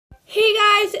Hey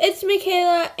guys, it's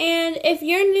Makayla, and if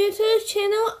you're new to this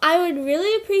channel, I would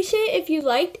really appreciate if you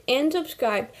liked and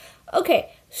subscribed.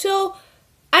 Okay, so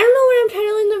I don't know what I'm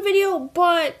titling the video,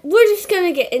 but we're just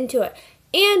gonna get into it.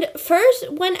 And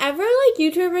first, whenever like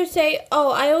YouTubers say,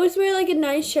 oh, I always wear like a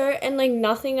nice shirt and like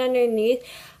nothing underneath,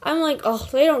 I'm like, oh,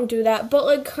 they don't do that. But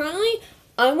like currently,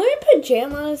 I'm wearing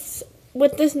pajamas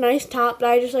with this nice top that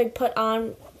I just like put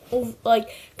on, like,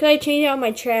 cause I changed out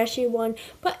my trashy one.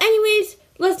 But anyways,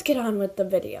 let's get on with the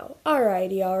video.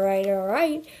 Alrighty,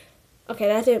 alright. Okay,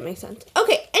 that didn't make sense.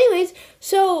 Okay, anyways,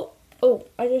 so, oh,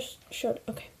 I just showed,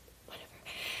 okay, whatever.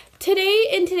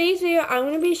 In today's video, I'm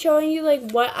going to be showing you,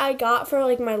 like, what I got for,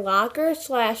 like, my locker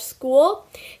 / school.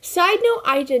 Side note,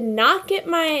 I did not get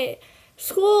my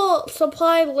school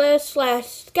supply list /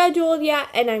 scheduled yet,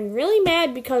 and I'm really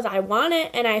mad because I want it,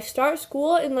 and I start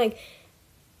school in, like,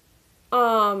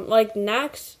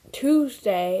 next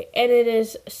Tuesday, and it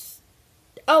is...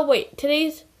 Oh, wait,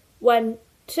 today's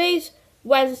Wednesday,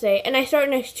 and I start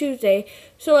next Tuesday,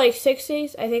 so, like, 6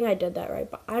 days. I think I did that right,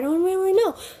 but I don't really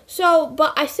know. So,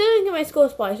 but I still didn't get my school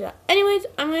supplies yet. Anyways,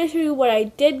 I'm going to show you what I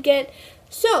did get.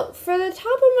 So, for the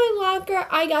top of my locker,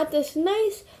 I got this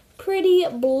nice, pretty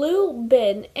blue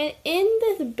bin, and in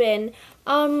this bin,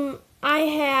 I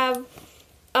have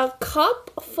a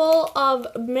cup full of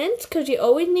mints, because you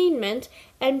always need mints,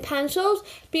 and pencils,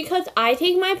 because I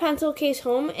take my pencil case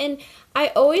home, and I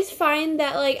always find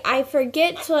that, like, I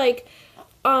forget to, like,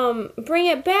 bring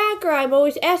it back, or I'm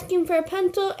always asking for a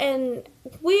pencil, and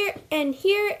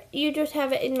here, you just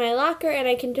have it in my locker, and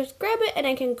I can just grab it, and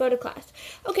I can go to class.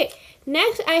 Okay,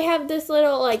 next, I have this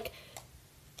little, like,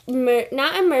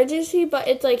 not emergency, but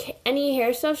it's, like, any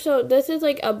hair stuff, so this is,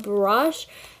 like, a brush,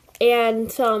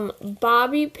 and some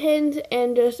bobby pins,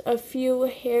 and just a few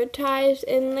hair ties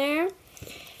in there.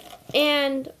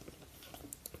 And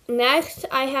next,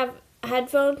 I have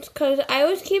headphones, because I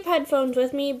always keep headphones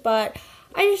with me, but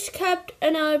I just kept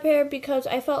another pair because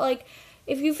I felt like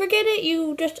if you forget it,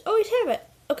 you just always have it.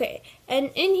 Okay, and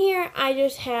in here, I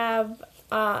just have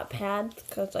pads,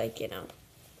 because, like, you know,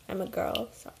 I'm a girl,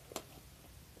 so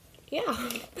yeah.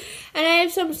 And I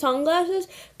have some sunglasses,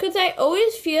 because I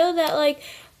always feel that, like,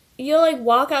 you'll, like,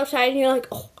 walk outside and you're like,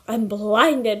 oh, I'm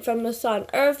blinded from the sun.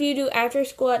 Or if you do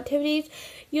after-school activities,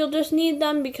 you'll just need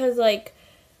them because, like,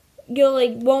 you'll,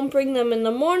 like, won't bring them in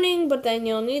the morning, but then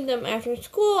you'll need them after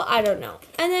school. I don't know.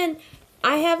 And then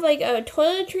I have, like, a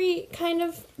toiletry kind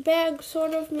of bag,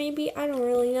 sort of, maybe. I don't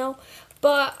really know.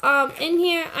 But in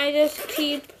here, I just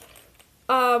keep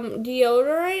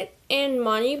deodorant and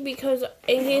money because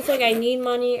in case, like, I need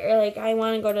money or, like, I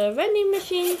want to go to the vending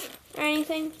machine or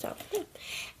anything. So, yeah.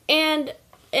 And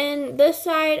in this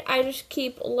side, I just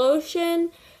keep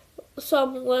lotion,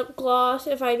 some lip gloss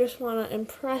if I just want to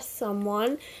impress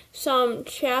someone, some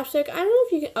chapstick, I don't know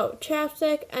if you can, oh,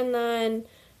 chapstick, and then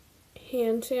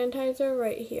hand sanitizer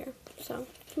right here. So,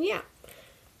 yeah.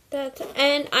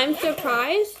 And I'm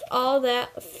surprised all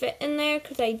that fit in there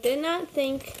because I did not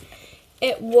think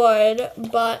it would,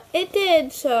 but it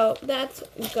did, so that's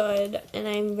good, and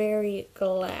I'm very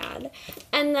glad.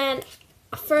 And then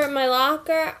for my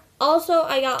locker, also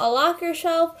I got a locker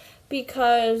shelf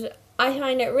because I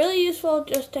find it really useful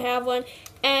just to have one.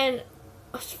 And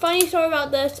a funny story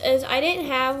about this is I didn't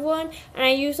have one, and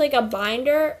I used like a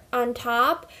binder on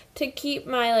top to keep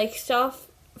my like stuff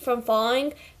from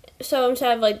falling. So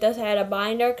instead of like this, I had a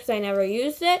binder because I never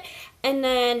used it. And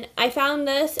then I found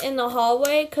this in the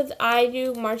hallway because I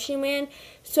do marching band.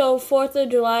 So 4th of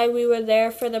July, we were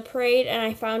there for the parade, and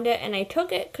I found it, and I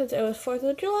took it because it was 4th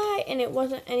of July, and it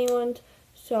wasn't anyone's,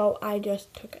 so I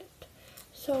just took it.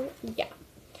 So, yeah.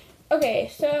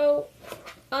 Okay, so,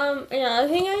 another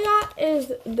thing I got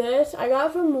is this. I got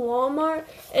it from Walmart.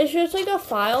 It's just like a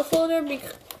file folder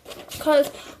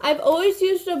because I've always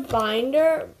used a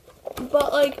binder,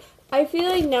 but, like, I feel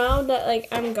like now that, like,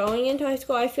 I'm going into high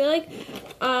school, I feel like,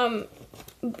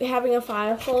 having a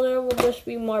file folder will just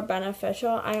be more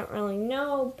beneficial. I don't really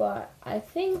know, but I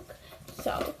think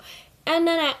so. And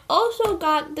then I also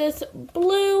got this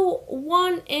blue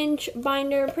 1-inch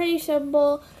binder, pretty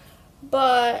simple,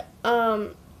 but,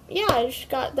 yeah, I just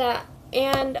got that.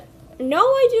 And no,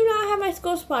 I do not have my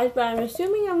school supplies, but I'm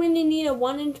assuming I'm going to need a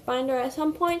 1-inch binder at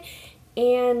some point,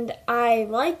 and I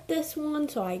like this one,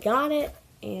 so I got it,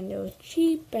 and it was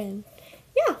cheap, and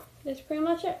yeah, that's pretty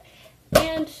much it.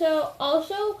 And so,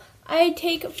 also, I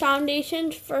take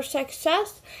Foundations for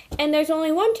Success, and there's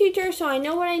only one teacher, so I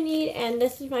know what I need, and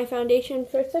this is my Foundation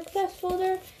for Success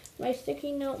folder. My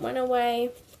sticky note went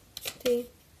away. See?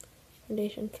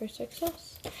 Foundation for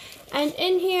Success. And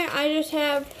in here, I just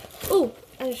have, ooh,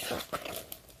 I just forgot.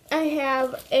 I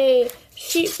have a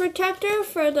sheet protector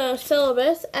for the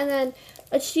syllabus, and then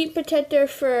a sheet protector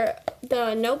for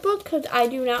the notebook, because I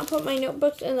do not put my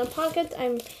notebooks in the pockets.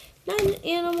 I'm not an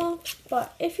animal,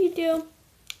 but if you do,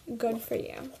 good for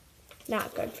you.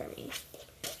 Not good for me.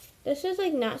 This is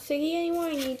like not sticky anymore.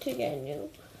 I need to get a new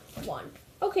one.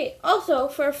 Okay, also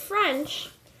for French,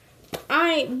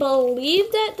 I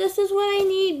believe that this is what I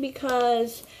need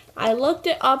because I looked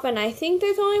it up and I think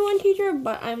there's only one teacher,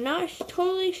 but I'm not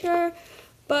totally sure.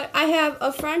 But I have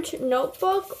a French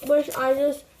notebook, which I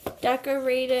just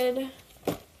decorated.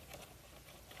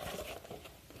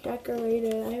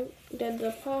 I did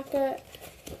the pocket,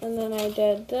 and then I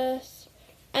did this.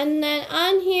 And then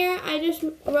on here, I just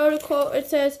wrote a quote. It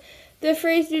says, the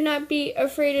phrase, do not be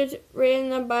afraid, is written in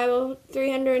the Bible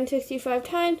 365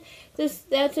 times.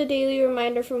 That's a daily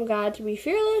reminder from God to be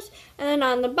fearless. And then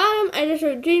on the bottom, I just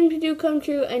wrote, dreams do come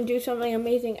true and do something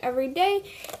amazing every day.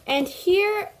 And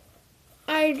here,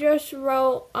 I just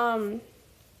wrote,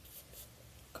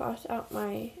 cross out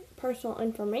my personal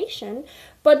information.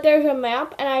 But there's a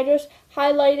map, and I just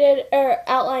highlighted or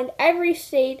outlined every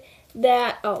state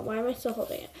that, why am I still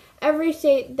holding it? Every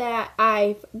state that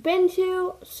I've been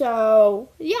to, so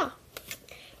yeah.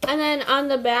 And then on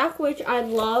the back, which I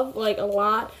love like a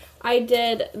lot, I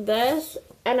did this,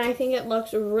 and I think it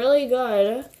looks really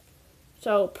good.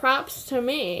 So props to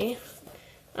me.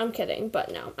 I'm kidding,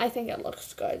 but no, I think it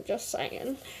looks good, just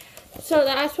saying. So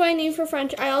that's what I need for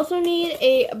French. I also need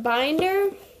a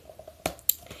binder,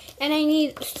 and I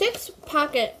need 6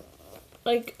 pocket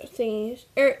like thingies,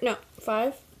 no,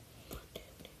 5.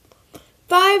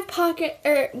 5 pocket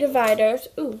dividers.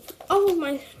 Ooh, oh,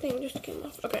 my thing just came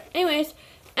off. Okay, anyways,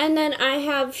 and then I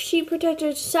have sheet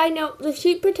protectors. Side note, the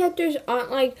sheet protectors aren't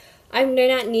like,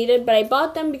 they're not needed, but I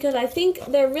bought them because I think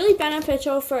they're really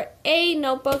beneficial for A,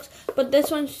 notebooks, but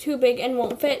this one's too big and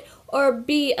won't fit, or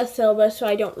B, a syllabus so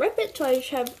I don't rip it, so I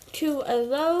just have 2 of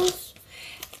those.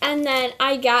 And then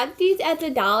I got these at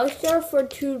the dollar store for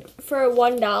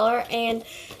 $1, and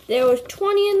there was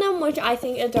 20 in them, which I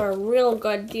think is a real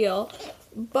good deal.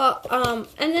 But and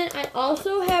then I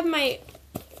also have my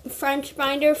French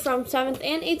binder from 7th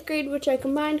and 8th grade, which I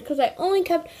combined because I only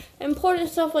kept important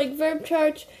stuff like verb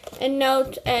charts and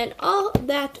notes and all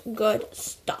that good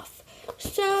stuff.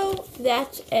 So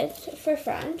that's it for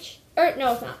French. Or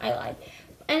no, it's not. I lied.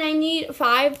 And I need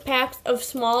 5 packs of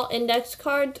small index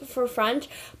cards for French,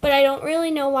 but I don't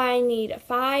really know why I need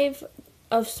 5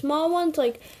 of small ones.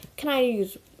 Like, can I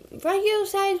use regular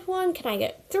size one? Can I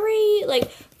get 3? Like,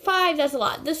 5, that's a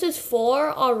lot. This is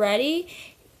 4 already,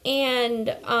 and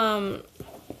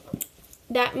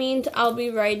that means I'll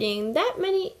be writing that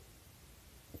many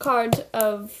cards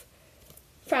of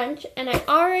French, and I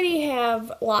already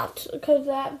have lots because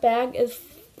that bag is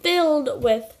filled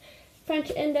with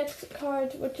French index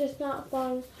cards, which is not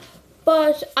fun.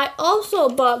 But I also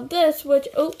bought this, which,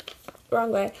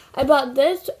 wrong way. I bought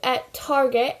this at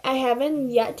Target. I haven't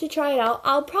yet to try it out.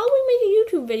 I'll probably make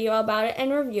a YouTube video about it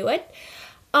and review it.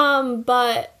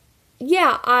 But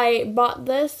yeah, I bought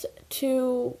this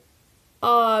to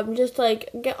just like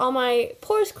get all my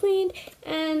pores cleaned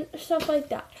and stuff like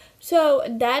that. So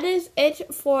that is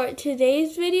it for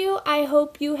today's video. I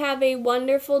hope you have a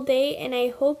wonderful day, and I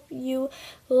hope you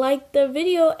liked the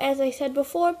video. As I said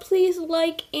before, please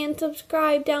like and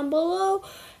subscribe down below,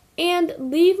 and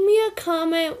leave me a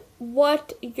comment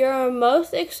what you're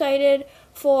most excited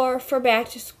for back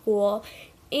to school.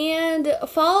 And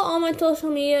follow all my social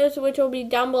medias, which will be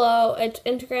down below. It's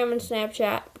Instagram and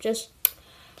Snapchat, just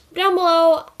down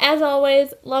below. As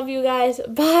always, love you guys.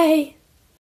 Bye.